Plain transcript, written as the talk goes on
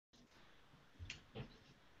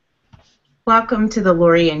Welcome to the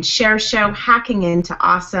Lori and Cher Show, Hacking Into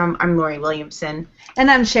Awesome. I'm Lori Williamson.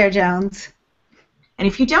 And I'm Cher Jones. And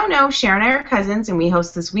if you don't know, Cher and I are cousins, and we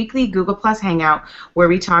host this weekly Google Plus Hangout where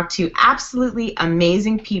we talk to absolutely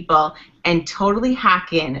amazing people and totally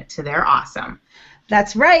hack in to their awesome.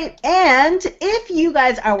 That's right. And if you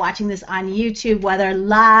guys are watching this on YouTube, whether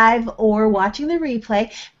live or watching the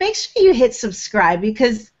replay, make sure you hit subscribe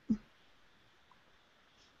because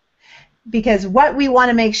what we want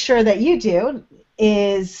to make sure that you do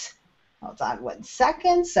is, hold on 1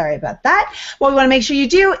 second, sorry about that. What we want to make sure you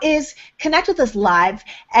do is connect with us live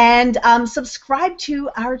and subscribe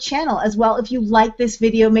to our channel as well. If you like this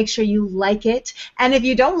video, make sure you like it. And if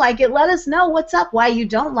you don't like it, let us know what's up, why you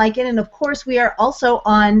don't like it. And of course, we are also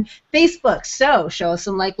on Facebook. So show us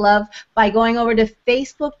some love by going over to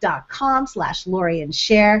facebook.com/Lori and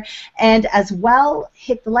Cher. And as well,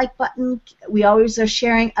 hit the like button. We always are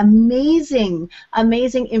sharing amazing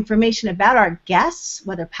information about our guests,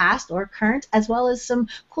 whether past or current, as well as some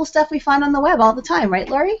cool stuff we find on the web all the time, right,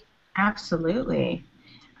 Lori? Absolutely.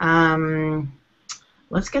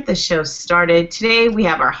 Let's get the show started. Today we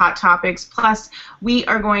have our hot topics, plus we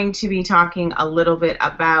are going to be talking a little bit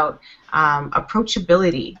about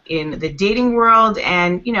approachability in the dating world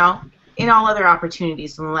and, you know, in all other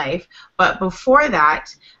opportunities in life. But before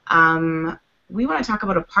that, we want to talk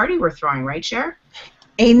about a party we're throwing, right, Cher?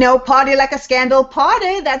 Ain't no party like a scandal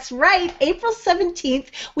party. That's right. April 17th,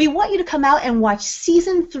 we want you to come out and watch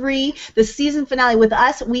Season 3, the season finale with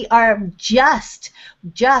us. We are just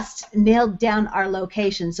nailed down our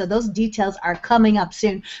location, so those details are coming up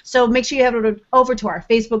soon. So make sure you head over to our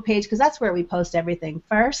Facebook page because that's where we post everything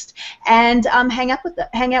first. And hang out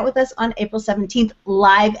with us on April 17th,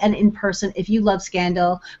 live and in person. If you love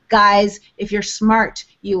Scandal, guys, if you're smart,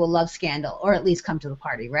 you will love Scandal, or at least come to the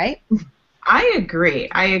party, right? I agree.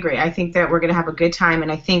 I think that we're going to have a good time,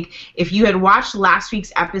 and I think if you had watched last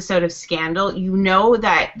week's episode of Scandal, you know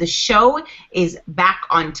that the show is back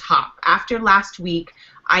on top. After last week,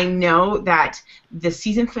 I know that the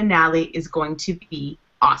season finale is going to be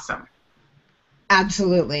awesome.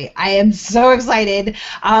 Absolutely. I am so excited.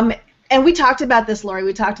 And we talked about this, Lori.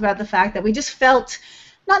 We talked about the fact that we just felt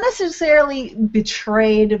not necessarily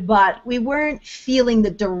betrayed, but we weren't feeling the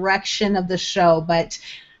direction of the show, but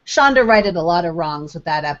Shonda righted a lot of wrongs with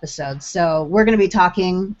that episode. So we're going to be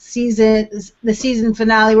talking the season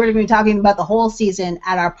finale. We're going to be talking about the whole season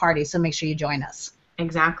at our party, so make sure you join us.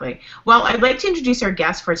 Exactly. Well, I'd like to introduce our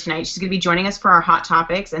guest for tonight. She's going to be joining us for our hot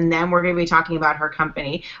topics, and then we're going to be talking about her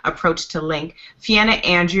company, Approach2link. Fiana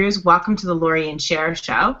Andrews, welcome to the Lori and Cher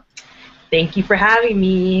Show. Thank you for having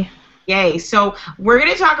me. Yay. So we're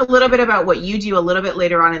going to talk a little bit about what you do a little bit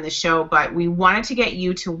later on in the show, but we wanted to get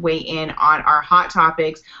you to weigh in on our hot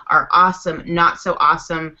topics, our awesome, not so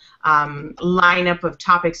awesome lineup of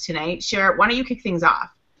topics tonight. Cher, why don't you kick things off?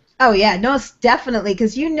 Oh, yeah, no, definitely,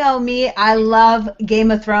 because you know me, I love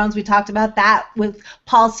Game of Thrones. We talked about that with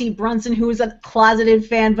Paul C. Brunson, who is a closeted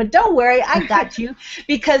fan, but don't worry, I got you,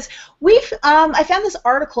 because I found this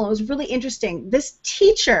article, and it was really interesting. This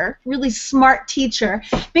teacher, really smart teacher,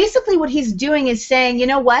 basically what he's doing is saying, you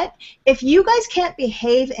know what, if you guys can't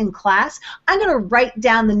behave in class, I'm going to write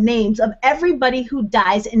down the names of everybody who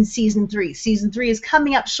dies in Season 3. Season 3 is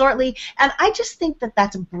coming up shortly, and I just think that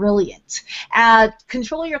that's brilliant.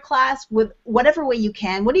 Control your class with whatever way you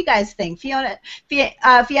can. What do you guys think? Fiana,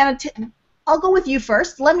 I'll go with you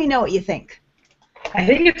first. Let me know what you think. I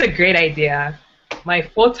think it's a great idea. My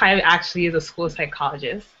full-time actually is a school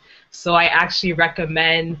psychologist, so I actually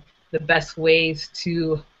recommend the best ways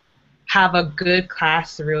to have a good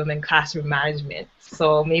classroom and classroom management.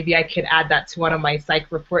 So maybe I could add that to one of my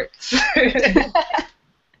psych reports.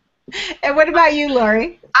 And what about you,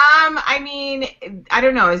 Lori? I mean, I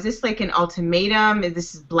don't know. Is this like an ultimatum? Is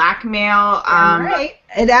this blackmail? Right.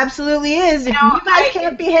 It absolutely is. If you guys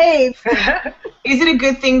can't behave. Is it a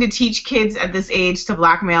good thing to teach kids at this age to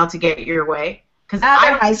blackmail to get your way? Because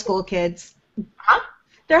they're high school kids. Huh?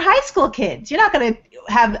 They're high school kids. You're not going to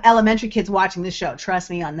have elementary kids watching this show. Trust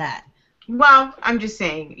me on that. Well, I'm just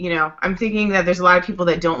saying, you know, I'm thinking that there's a lot of people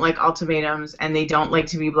that don't like ultimatums and they don't like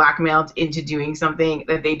to be blackmailed into doing something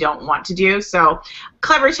that they don't want to do. So,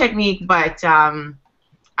 clever technique, but, I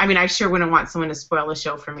mean, I sure wouldn't want someone to spoil a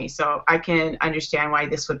show for me, so I can understand why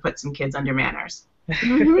this would put some kids under manners.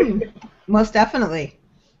 Mm-hmm. Most definitely.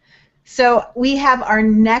 So we have our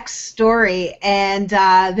next story, and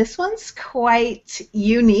this one's quite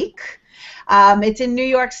unique. It's in New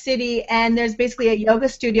York City, and there's basically a yoga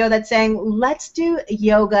studio that's saying, let's do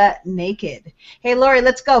yoga naked. Hey, Lori,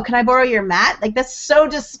 let's go. Can I borrow your mat? Like, that's so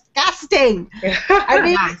disgusting. I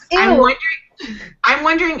mean, nice. ew. I'm wondering, I'm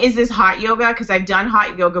wondering, is this hot yoga? Because I've done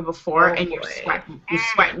hot yoga before, Oh and boy. you're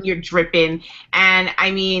sweating, you're dripping, and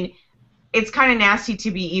I mean, it's kind of nasty to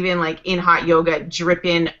be even like in hot yoga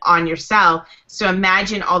dripping on yourself. So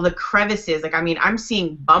imagine all the crevices. Like, I mean, I'm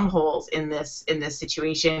seeing bum holes in this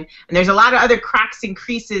situation, and there's a lot of other cracks and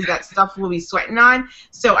creases that stuff will be sweating on.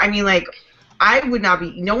 So I mean, like, I would not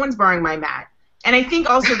be. No one's borrowing my mat. And I think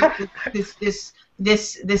also that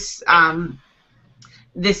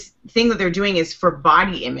this thing that they're doing is for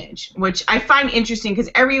body image, which I find interesting because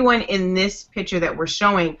everyone in this picture that we're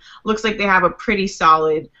showing looks like they have a pretty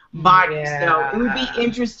solid body. Yeah. So it would be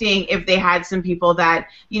interesting if they had some people that,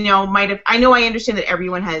 you know, might have, I understand that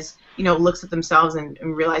everyone has, you know, looks at themselves and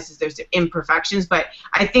realizes there's imperfections, but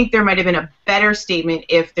I think there might have been a better statement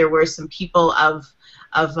if there were some people of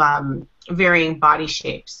varying body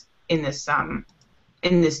shapes in this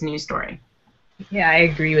news story. Yeah, I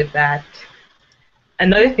agree with that.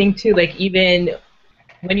 Another thing too, like even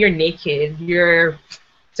when you're naked, your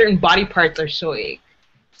certain body parts are showing.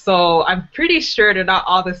 So I'm pretty sure they're not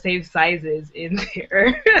all the same sizes in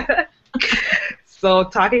there. So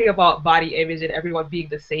talking about body image and everyone being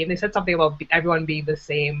the same, they said something about everyone being the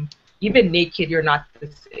same. Even naked, you're not the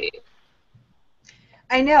same.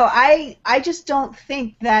 I know. I just don't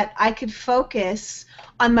think that I could focus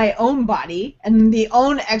on my own body and the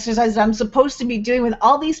own exercises I'm supposed to be doing when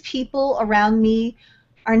all these people around me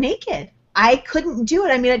are naked. I couldn't do it.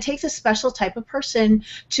 I mean, it takes a special type of person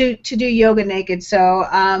to do yoga naked. So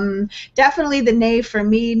definitely the nay for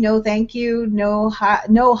me. No, thank you. No hot,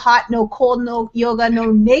 no cold, no yoga,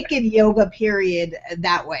 no naked yoga. Period.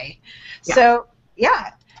 That way. Yeah. So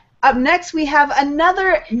yeah. Up next, we have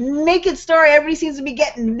another naked story. Everybody seems to be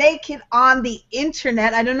getting naked on the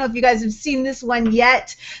internet. I don't know if you guys have seen this one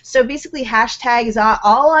yet. So basically, hashtag is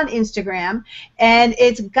all on Instagram, and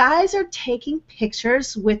it's guys are taking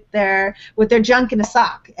pictures with their junk in a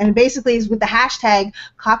sock, and basically is with the hashtag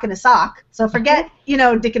cock in a sock. So forget, you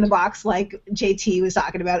know, dick in a box like JT was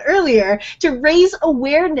talking about earlier, to raise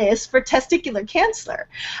awareness for testicular cancer.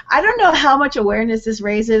 I don't know how much awareness this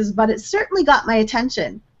raises, but it certainly got my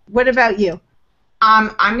attention. What about you?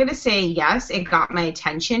 I'm going to say yes, it got my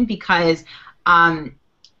attention because,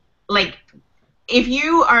 like, if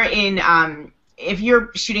you are in, if you're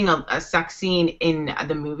shooting a sex scene in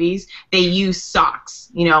the movies, they use socks.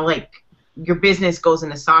 You know, like, your business goes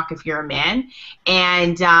in a sock if you're a man.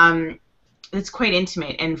 And it's quite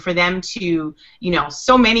intimate. And for them to, you know,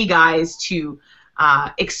 so many guys to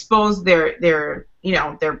expose their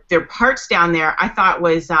parts down there, I thought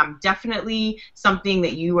was definitely something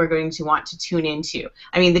that you are going to want to tune into.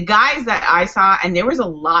 I mean, the guys that I saw, and there was a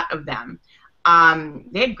lot of them,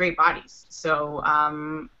 they had great bodies. So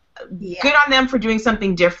yeah. Good on them for doing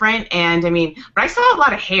something different. And I mean, but I saw a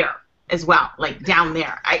lot of hair as well, like down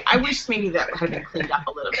there. I wish maybe that had been cleaned up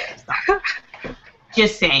a little bit. So.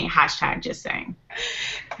 Just saying, hashtag just saying.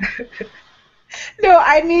 No,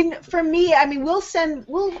 I mean, for me, I mean, we'll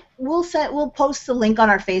post the link on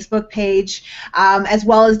our Facebook page, as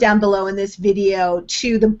well as down below in this video,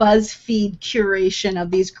 to the BuzzFeed curation of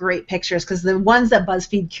these great pictures, because the ones that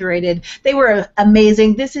BuzzFeed curated, they were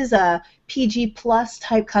amazing. This is a PG plus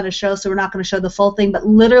type kind of show, so we're not going to show the full thing, but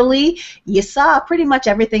literally you saw pretty much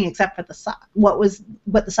everything except for the sock, what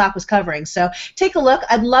the sock was covering. So take a look.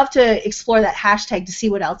 I'd love to explore that hashtag to see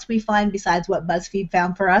what else we find besides what BuzzFeed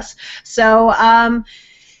found for us. So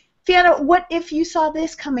Fiana, what if you saw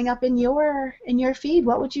this coming up in your feed?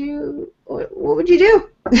 What would you do?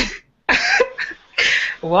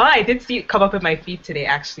 Well, I did see it come up in my feed today,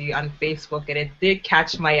 actually, on Facebook, and it did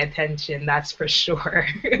catch my attention, that's for sure.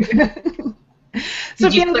 So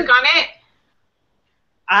did you click on it?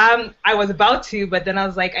 I was about to, but then I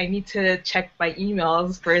was like, I need to check my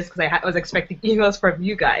emails first, because I was expecting emails from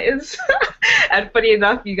you guys. And funny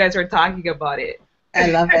enough, you guys were talking about it. I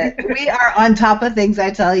love it. We are on top of things,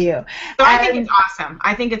 I tell you. So I think it's awesome.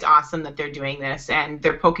 I think it's awesome that they're doing this, and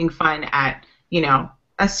they're poking fun at, you know,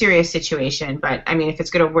 a serious situation. But I mean, if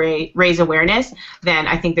it's going to raise awareness, then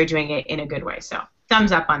I think they're doing it in a good way. So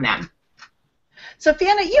thumbs up on them. So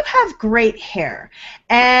Fiana, you have great hair,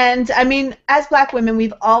 and I mean, as Black women,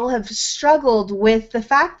 we've all have struggled with the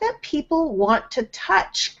fact that people want to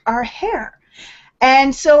touch our hair.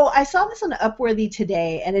 And so I saw this on Upworthy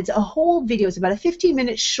today, and it's a whole video. It's about a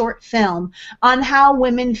 15-minute short film on how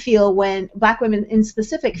women feel when, Black women in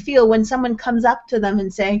specific, feel when someone comes up to them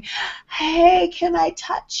and saying, hey, can I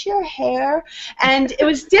touch your hair? And it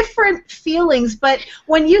was different feelings, but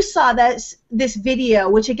when you saw this video,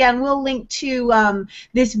 which again, we'll link to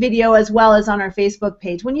this video as well as on our Facebook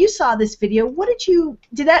page, when you saw this video,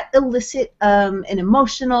 did that elicit an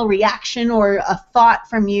emotional reaction or a thought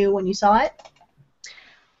from you when you saw it?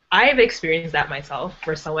 I've experienced that myself,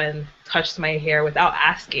 where someone touched my hair without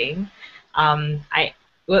asking. I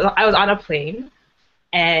was on a plane,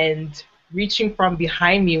 and reaching from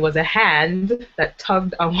behind me was a hand that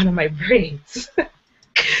tugged on one of my braids.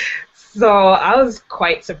 So I was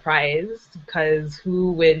quite surprised, because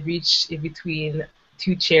who would reach in between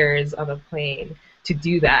two chairs on a plane to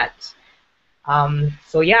do that?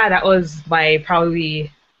 So yeah, that was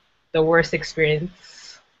probably the worst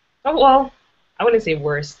experience. Oh, well, I wouldn't say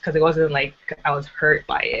worst, because it wasn't like I was hurt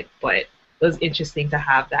by it, but it was interesting to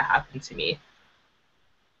have that happen to me.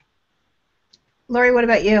 Lori, what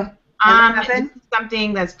about you? This is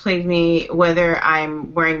something that's plagued me, whether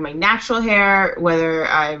I'm wearing my natural hair, whether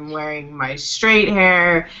I'm wearing my straight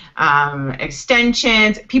hair,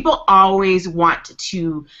 extensions. People always want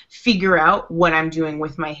to figure out what I'm doing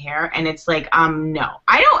with my hair, and it's like, no.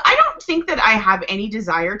 I don't think that I have any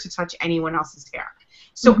desire to touch anyone else's hair.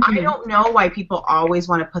 So I don't know why people always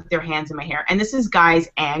want to put their hands in my hair. And this is guys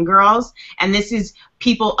and girls, and this is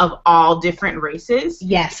people of all different races.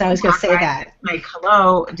 Yes, I was going to say that. Like,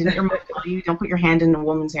 hello, didn't your mom tell you don't put your hand in a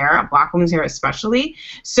woman's hair, a black woman's hair especially?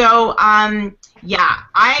 So, yeah,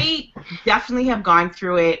 I definitely have gone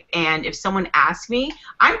through it, and if someone asks me,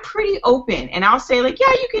 I'm pretty open, and I'll say, like,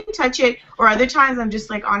 yeah, you can touch it, or other times I'm just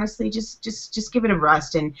like, honestly, just give it a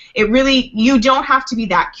rest, and it really, you don't have to be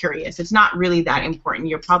that curious. It's not really that important.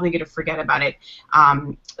 You're probably going to forget about it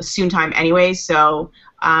soon time anyway, so,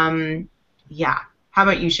 yeah. How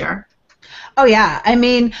about you, Cher? Oh, yeah. I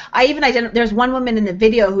mean, there's one woman in the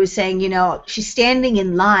video who's saying, you know, she's standing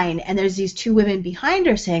in line, and there's these two women behind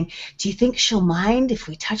her saying, do you think she'll mind if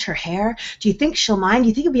we touch her hair? Do you think she'll mind? Do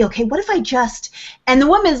you think it'll be okay? What if I just... And the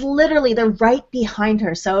woman's literally, they're right behind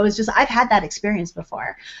her. So it was just, I've had that experience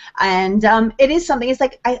before. And it is something, it's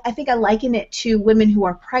like, I think I liken it to women who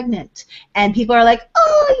are pregnant. And people are like,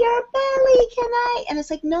 oh, your belly, can I? And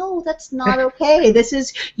it's like, no, that's not okay. This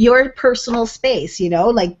is your personal space, you know,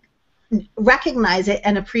 like, recognize it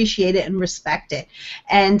and appreciate it and respect it.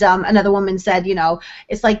 And another woman said, you know,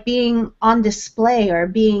 it's like being on display or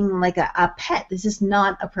being like a pet. This is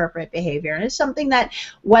not appropriate behavior. And it's something that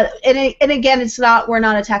and again, it's not, we're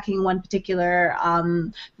not attacking one particular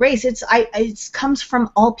race. It comes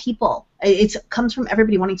from all people. It comes from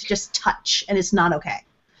everybody wanting to just touch, and it's not okay.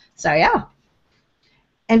 So yeah.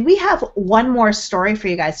 And we have one more story for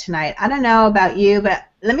you guys tonight. I don't know about you, but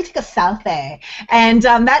let me take a selfie. And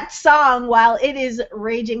that song, while it is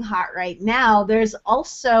raging hot right now, there's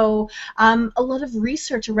also a lot of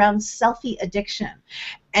research around selfie addiction.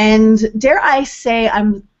 And dare I say,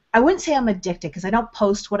 I wouldn't say I'm addicted, because I don't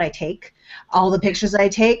post what I take, all the pictures I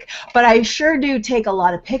take, but I sure do take a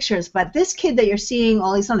lot of pictures. But this kid that you're seeing,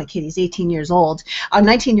 well, he's not a kid, he's 18 years old, a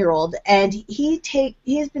 19-year-old, and he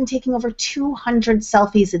has been taking over 200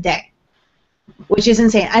 selfies a day, which is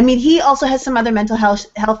insane. I mean, he also has some other mental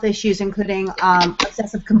health issues, including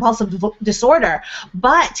obsessive compulsive disorder,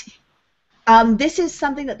 but this is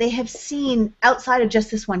something that they have seen outside of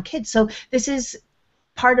just this one kid. So this is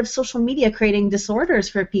part of social media creating disorders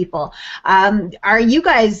for people. Are you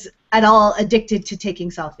guys at all addicted to taking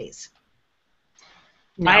selfies?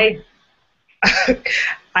 No. I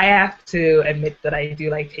have to admit that I do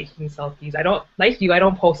like taking selfies. I don't, like you, I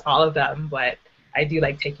don't post all of them, but I do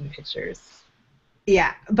like taking pictures.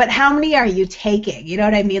 Yeah, but how many are you taking? You know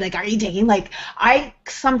what I mean? Like, are you taking, like, I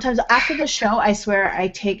sometimes, after the show, I swear I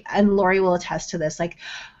take, and Lori will attest to this, like,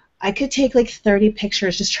 I could take, like, 30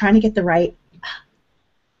 pictures just trying to get the right...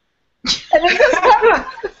 And it's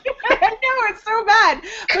I know, it's so bad,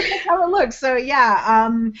 but that's how it looks. So, yeah,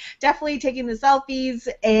 definitely taking the selfies.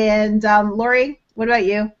 And, Lori, what about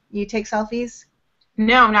you? You take selfies?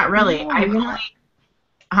 No, not really.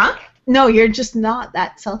 Huh? No, you're just not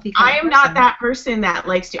that selfie kind I am not that person that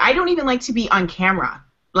likes to. I don't even like to be on camera.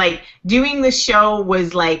 Like, doing the show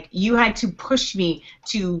was like, you had to push me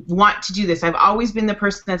to want to do this. I've always been the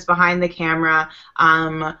person that's behind the camera.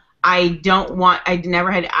 I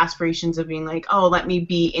never had aspirations of being like, oh, let me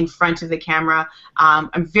be in front of the camera.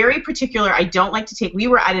 I'm very particular. I don't like to take, we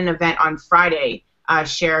were at an event on Friday,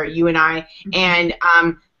 Cher, you and I, and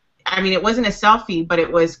I mean, it wasn't a selfie, but it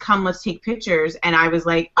was, come, let's take pictures, and I was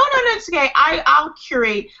like, oh, no, it's okay. I'll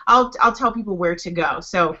curate. I'll tell people where to go.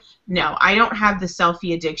 So, no, I don't have the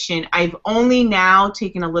selfie addiction. I've only now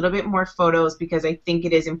taken a little bit more photos because I think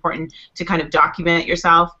it is important to kind of document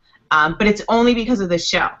yourself, but it's only because of the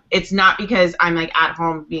show. It's not because I'm, like, at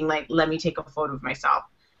home being like, let me take a photo of myself.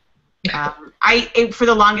 For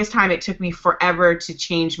the longest time, it took me forever to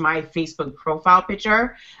change my Facebook profile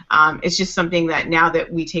picture. It's just something that now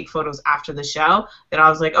that we take photos after the show, that I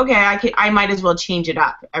was like, okay, I might as well change it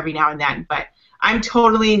up every now and then. But I'm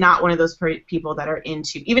totally not one of those people that are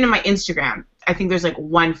into, even in my Instagram, I think there's like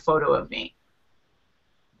one photo of me.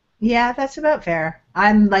 Yeah, that's about fair.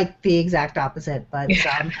 I'm like the exact opposite, but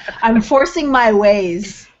I'm forcing my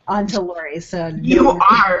ways onto Lori, so no. You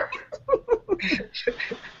are.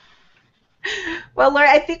 Well, Lori,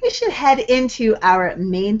 I think we should head into our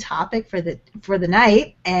main topic for the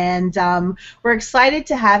night, and we're excited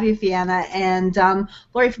to have you, Fiana. And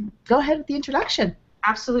Lori, go ahead with the introduction.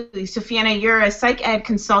 Absolutely. So, Fiana, you're a psych ed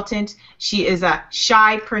consultant. She is a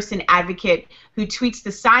shy person advocate who tweets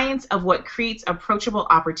the science of what creates approachable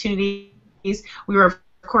opportunities. We were, of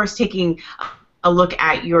course, taking a look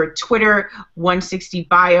at your Twitter 160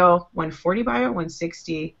 bio, 140 bio,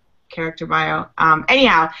 160 character bio.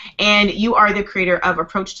 Anyhow, and you are the creator of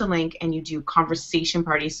Approach2link, and you do conversation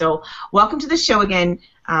parties. So, welcome to the show again,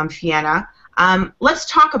 Fiana. Let's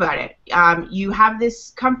talk about it. You have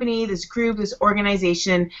this company, this group, this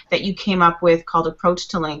organization that you came up with called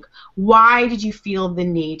Approach2link. Why did you feel the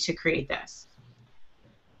need to create this?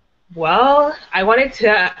 Well, I wanted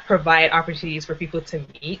to provide opportunities for people to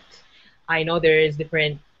meet. I know there is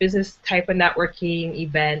different business type of networking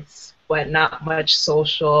events, but not much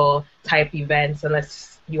social type events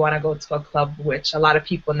unless you want to go to a club, which a lot of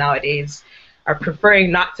people nowadays are preferring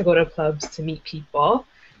not to go to clubs to meet people.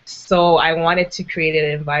 So I wanted to create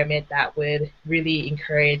an environment that would really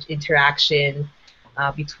encourage interaction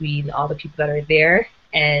between all the people that are there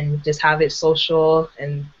and just have it social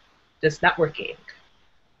and just networking.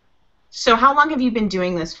 So how long have you been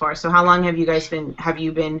doing this for? So how long have you guys been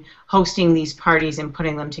hosting these parties and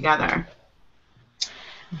putting them together?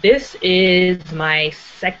 This is my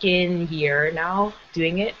second year now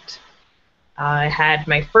doing it. I had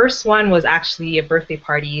my first one was actually a birthday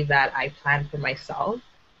party that I planned for myself.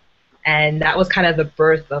 And that was kind of the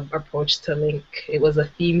birth of Approach2link. It was a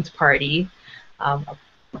themed party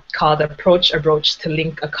called Approach a Brooch to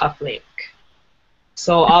Link a Cufflink.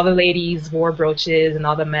 So all the ladies wore brooches and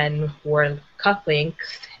all the men wore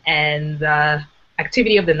cufflinks. And the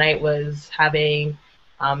activity of the night was having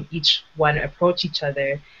each one approach each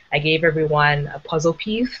other. I gave everyone a puzzle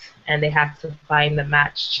piece, and they had to find the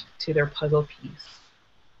match to their puzzle piece.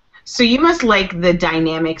 So you must like the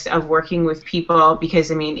dynamics of working with people,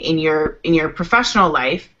 because I mean, in your professional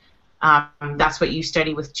life, that's what you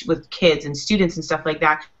study with kids and students and stuff like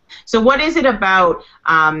that. So what is it about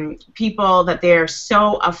people that they're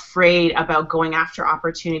so afraid about going after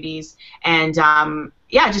opportunities and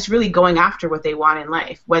yeah, just really going after what they want in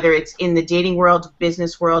life, whether it's in the dating world,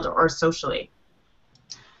 business world, or socially?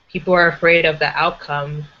 People are afraid of the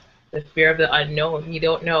outcome, the fear of the unknown. You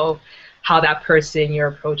don't know how that person you're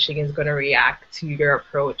approaching is going to react to your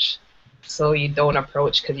approach. So you don't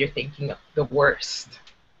approach because you're thinking of the worst.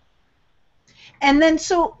 And then,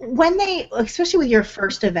 so when they, especially with your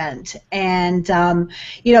first event, and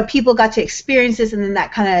you know, people got to experience this, and then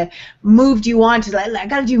that kind of moved you on to like, I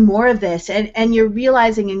got to do more of this, and you're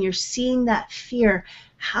realizing and you're seeing that fear.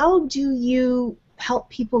 How do you help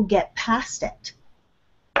people get past it?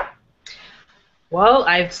 Well,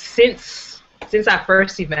 since that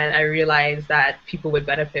first event, I realized that people would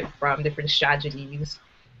benefit from different strategies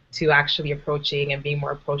to actually approaching and being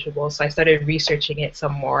more approachable. So I started researching it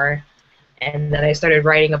some more. And then I started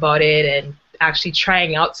writing about it and actually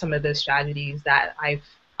trying out some of the strategies that I've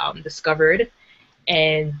discovered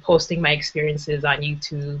and posting my experiences on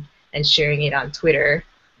YouTube and sharing it on Twitter.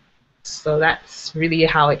 So that's really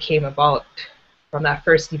how it came about from that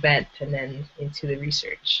first event and then into the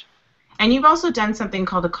research. And you've also done something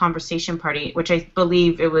called a conversation party, which I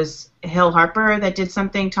believe it was Hill Harper that did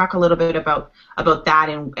something. Talk a little bit about that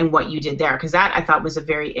and what you did there, because that I thought was a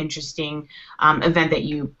very interesting event that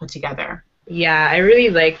you put together. Yeah, I really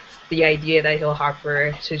liked the idea that Hill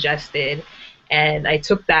Harper suggested, and I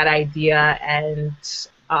took that idea and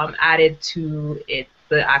added to it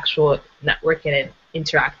the actual network and an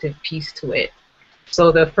interactive piece to it.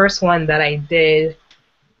 So the first one that I did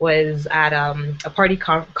was at a party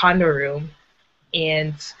condo room,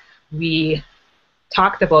 and we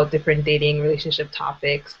talked about different dating relationship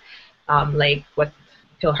topics, like what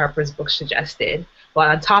Hill Harper's book suggested. But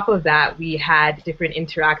on top of that, we had different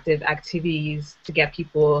interactive activities to get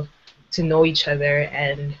people to know each other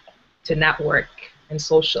and to network and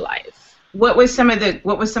socialize. What was some of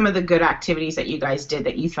the good activities that you guys did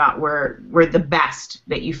that you thought were the best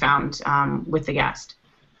that you found with the guest?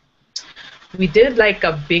 We did like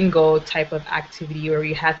a bingo type of activity where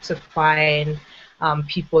we had to find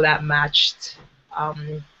people that matched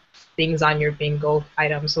things on your bingo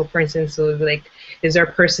item. So for instance, it was like, is there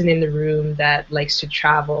a person in the room that likes to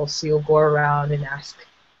travel? So you'll go around and ask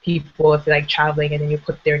people if they like traveling, and then you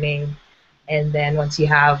put their name. And then once you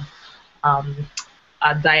have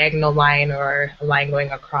a diagonal line or a line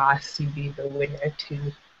going across, you'd be the winner to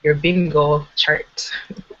your bingo chart.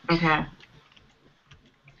 Okay.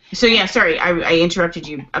 So yeah, sorry, I interrupted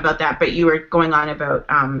you about that, but you were going on about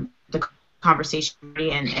the conversation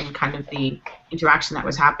and kind of the interaction that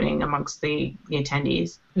was happening amongst the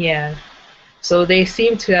attendees. Yeah. So they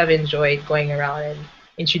seem to have enjoyed going around and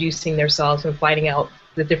introducing themselves and finding out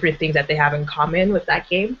the different things that they have in common with that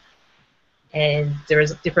game. And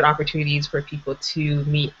there's different opportunities for people to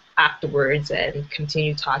meet afterwards and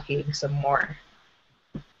continue talking some more.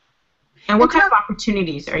 And what kind of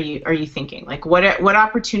opportunities are you thinking? Like, what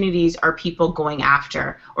opportunities are people going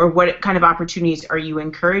after, or what kind of opportunities are you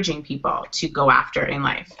encouraging people to go after in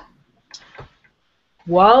life?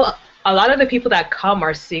 Well, a lot of the people that come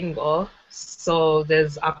are single, so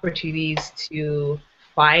there's opportunities to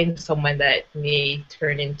find someone that may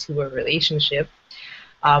turn into a relationship.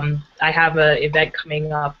 I have an event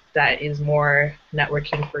coming up that is more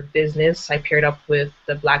networking for business. I paired up with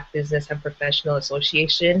the Black Business and Professional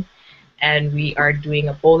Association, and we are doing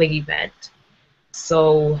a bowling event.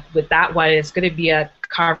 So with that one, it's going to be a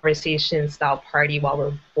conversation-style party while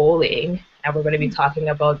we're bowling, and we're going to be talking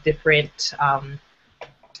about different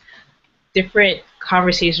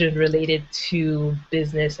conversations related to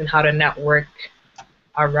business and how to network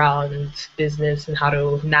around business and how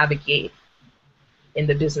to navigate in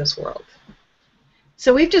the business world.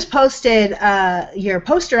 So we've just posted your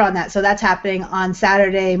poster on that. So that's happening on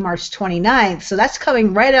Saturday, March 29th. So that's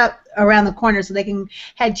coming right up around the corner, so they can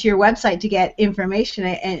head to your website to get information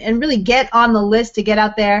and really get on the list to get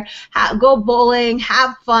out there, go bowling,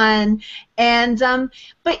 have fun. And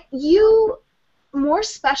but you more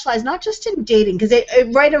specialized, not just in dating, because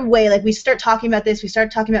right away, like we start talking about this, we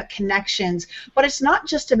start talking about connections, but it's not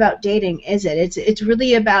just about dating, is it? It's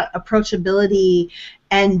really about approachability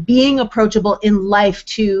and being approachable in life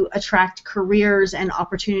to attract careers and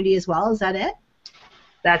opportunity as well. Is that it?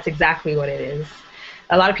 That's exactly what it is.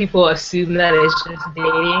 A lot of people assume that it's just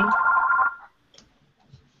dating.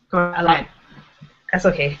 That's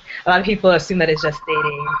okay. A lot of people assume that it's just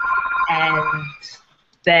dating, and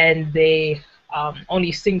then they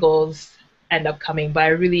only singles end up coming. But I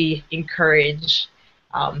really encourage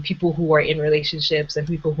people who are in relationships and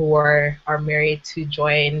people who are married to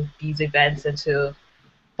join these events and to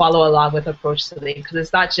follow along with Approach2link, because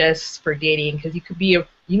it's not just for dating. Because you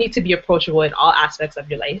need to be approachable in all aspects of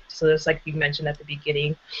your life. So just like you mentioned at the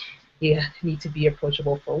beginning, you need to be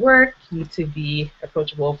approachable for work. You need to be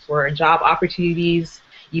approachable for job opportunities,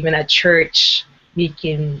 even at church.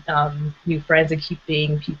 Making new friends and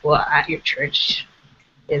keeping people at your church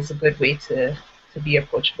is a good way to be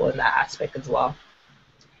approachable in that aspect as well.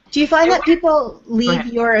 Do you find that people leave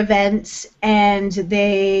your events and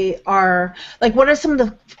they are, like, what are some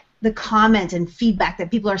of the comments and feedback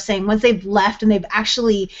that people are saying once they've left and they've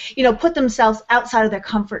actually, put themselves outside of their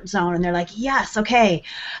comfort zone and they're like, yes, okay,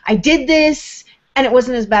 I did this and it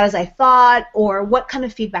wasn't as bad as I thought, or what kind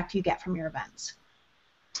of feedback do you get from your events?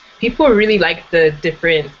 People really like the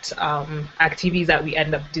different activities that we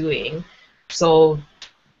end up doing. So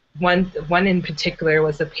one in particular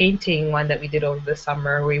was the painting one that we did over the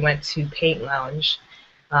summer. We went to Paint Lounge.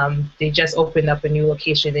 They just opened up a new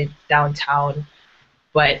location in downtown.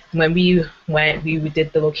 But when we went, we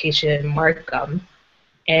did the location in Markham,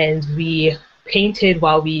 and we painted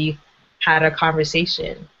while we had a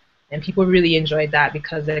conversation. And people really enjoyed that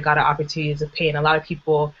because they got an opportunity to paint. A lot of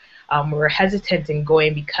people were hesitant in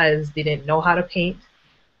going because they didn't know how to paint.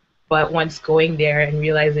 But once going there and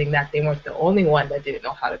realizing that they weren't the only one that didn't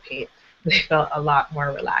know how to paint, they felt a lot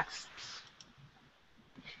more relaxed.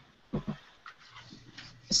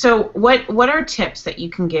 So what are tips that you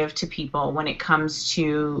can give to people when it comes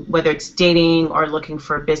to whether it's dating or looking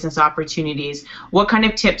for business opportunities? What kind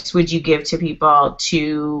of tips would you give to people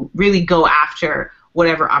to really go after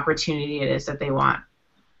whatever opportunity it is that they want?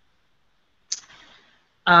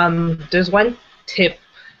 There's one tip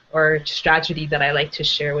or strategy that I like to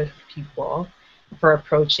share with people for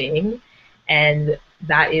approaching, and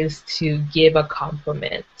that is to give a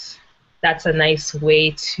compliment. That's a nice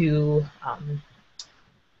way to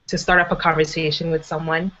start up a conversation with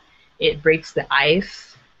someone. It breaks the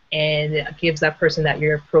ice, and it gives that person that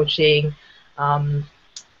you're approaching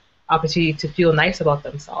opportunity to feel nice about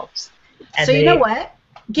themselves. And so you know what?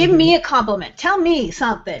 Give me a compliment. Tell me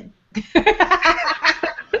something.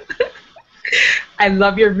 I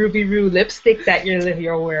love your Ruby Roo lipstick that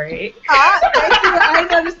you're wearing. Thank you. I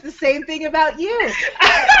noticed the same thing about you.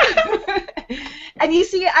 And And you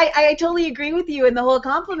see, I totally agree with you in the whole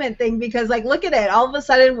compliment thing, because, like, look at it. All of a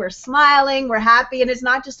sudden, we're smiling, we're happy, and it's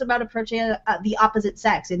not just about approaching the opposite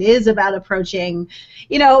sex. It is about approaching,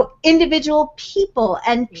 individual people,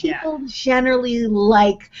 and people generally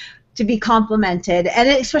like to be complimented, and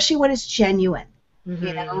especially when it's genuine.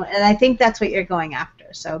 And I think that's what you're going after.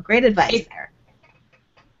 So great advice there.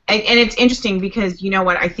 And it's interesting because, you know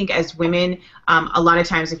what, I think as women, a lot of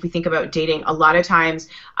times if we think about dating, a lot of times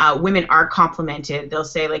women are complimented. They'll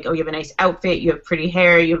say, like, oh, you have a nice outfit, you have pretty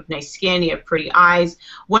hair, you have nice skin, you have pretty eyes.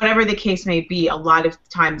 Whatever the case may be, a lot of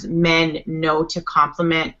times men know to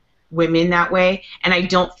compliment women that way. And I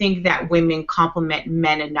don't think that women compliment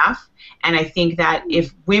men enough. And I think that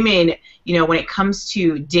if women, when it comes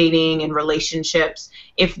to dating and relationships,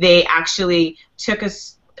 if they actually took a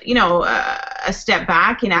step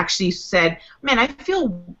back and actually said, man, I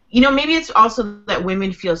feel, maybe it's also that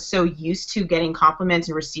women feel so used to getting compliments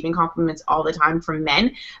and receiving compliments all the time from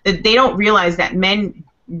men that they don't realize that men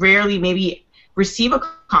rarely maybe receive a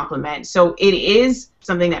compliment. So it is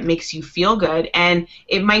something that makes you feel good, and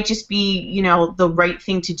it might just be, the right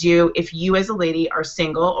thing to do if you as a lady are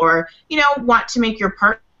single or, want to make your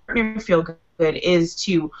partner feel good, is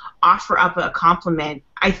to offer up a compliment.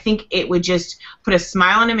 I think it would just put a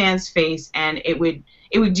smile on a man's face, and it would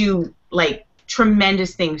do, like,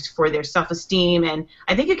 tremendous things for their self-esteem, and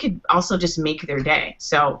I think it could also just make their day.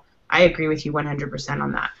 So I agree with you 100%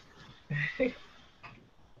 on that.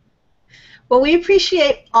 Well, we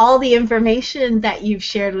appreciate all the information that you've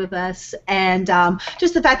shared with us, and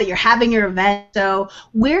just the fact that you're having your event. So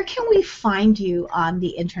where can we find you on the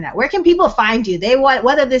internet? Where can people find you?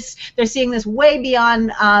 Whether they're seeing this way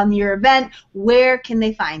beyond your event, where can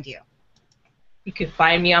they find you? You can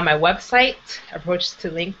find me on my website,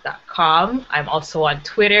 approach2link.com. I'm also on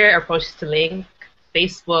Twitter, approach2link,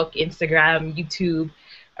 Facebook, Instagram, YouTube,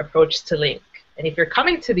 approach2link. And if you're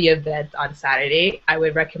coming to the event on Saturday, I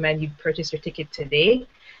would recommend you purchase your ticket today,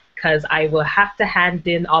 because I will have to hand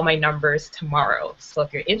in all my numbers tomorrow. So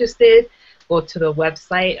if you're interested, go to the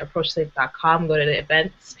website, approach2link.com, go to the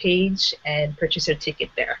events page, and purchase your ticket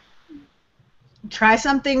there. Try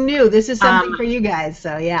something new. This is something for you guys,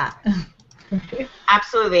 so yeah.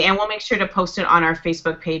 Absolutely, and we'll make sure to post it on our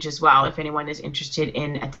Facebook page as well if anyone is interested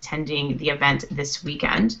in attending the event this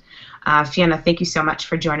weekend. Fiana, thank you so much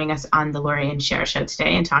for joining us on the Lori and Cher show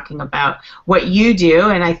today and talking about what you do,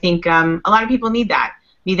 and I think a lot of people need that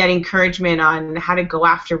encouragement on how to go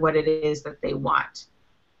after what it is that they want.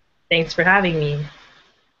 Thanks for having me.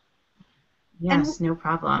 Yes, no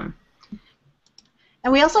problem.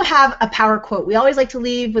 And we also have a power quote. We always like to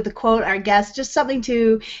leave with a quote, our guests, just something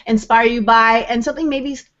to inspire you by, and something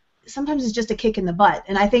maybe sometimes it's just a kick in the butt.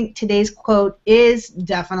 And I think today's quote is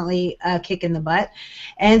definitely a kick in the butt.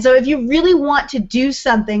 And so if you really want to do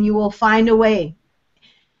something, you will find a way.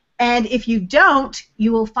 And if you don't,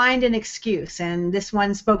 you will find an excuse. And this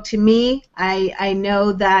one spoke to me. I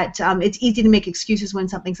know that it's easy to make excuses when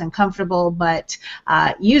something's uncomfortable, but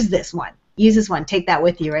use this one. Use this one. Take that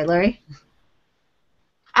with you, right, Lori?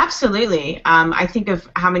 Absolutely. I think of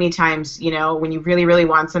how many times, when you really, really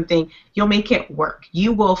want something, you'll make it work.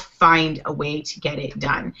 You will find a way to get it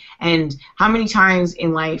done. And how many times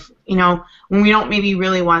in life, when we don't maybe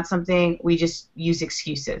really want something, we just use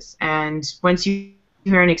excuses. And once you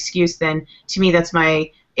hear an excuse, then to me,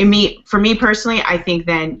 for me personally, I think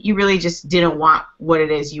then you really just didn't want what it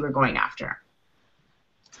is you were going after.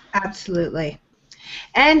 Absolutely.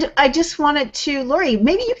 And I just wanted to, Lori,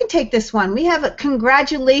 maybe you can take this one. We have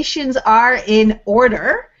congratulations are in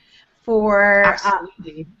order for.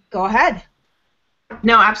 Absolutely. Go ahead.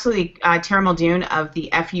 No, absolutely. Tara Muldoon of the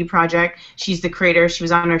FU Project. She's the creator. She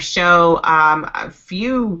was on our show a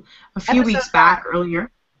few weeks back earlier.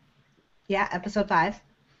 Yeah, episode 5.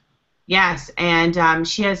 Yes, and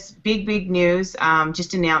she has big news.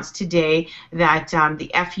 Just announced today that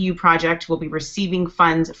the FU Project will be receiving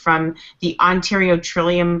funds from the Ontario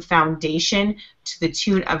Trillium Foundation to the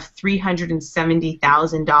tune of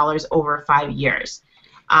 $370,000 over 5 years.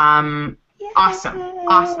 Awesome. Yeah,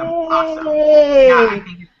 I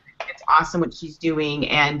think it's awesome what she's doing,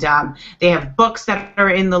 and they have books that are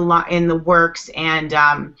in the works, and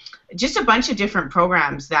just a bunch of different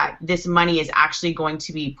programs that this money is actually going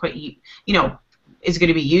to be is going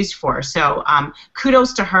to be used for. So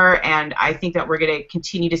kudos to her, and I think that we're going to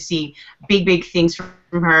continue to see big things from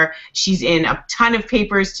her. She's in a ton of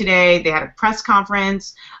papers today. They had a press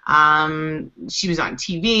conference. She was on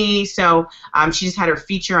TV. So she just had her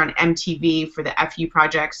feature on MTV for the FU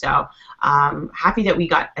Project. So happy that we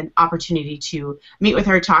got an opportunity to meet with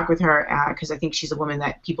her, talk with her, because I think she's a woman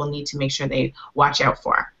that people need to make sure they watch out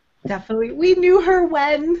for. Definitely. We knew her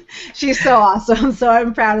when. She's so awesome. So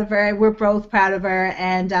I'm proud of her. We're both proud of her.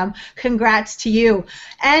 And congrats to you.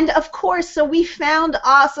 And, of course, so we found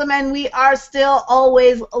awesome, and we are still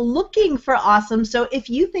always looking for awesome. So if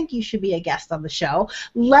you think you should be a guest on the show,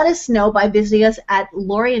 let us know by visiting us at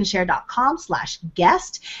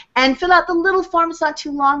loriandcher.com/guest and fill out the little form. It's not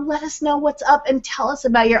too long. Let us know what's up and tell us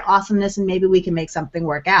about your awesomeness, and maybe we can make something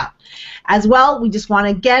work out. As well, we just want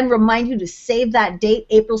to, again, remind you to save that date,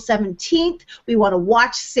 April 17th. We want to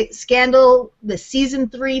watch Scandal, the season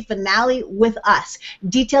 3 finale with us.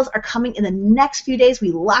 Details are coming in the next few days.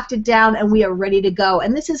 We locked it down and we are ready to go.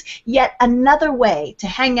 And this is yet another way to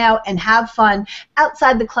hang out and have fun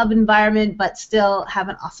outside the club environment, but still have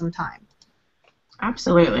an awesome time.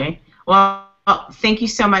 Absolutely. Well, thank you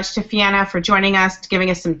so much to Fiana for joining us,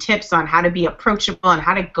 giving us some tips on how to be approachable and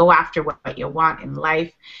how to go after what you want in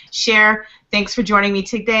life. Cher, thanks for joining me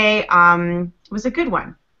today. It was a good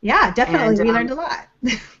one. Yeah, definitely. We learned a lot.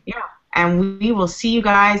 Yeah, and we will see you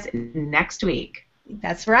guys next week.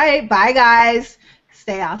 That's right. Bye, guys.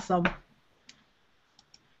 Stay awesome.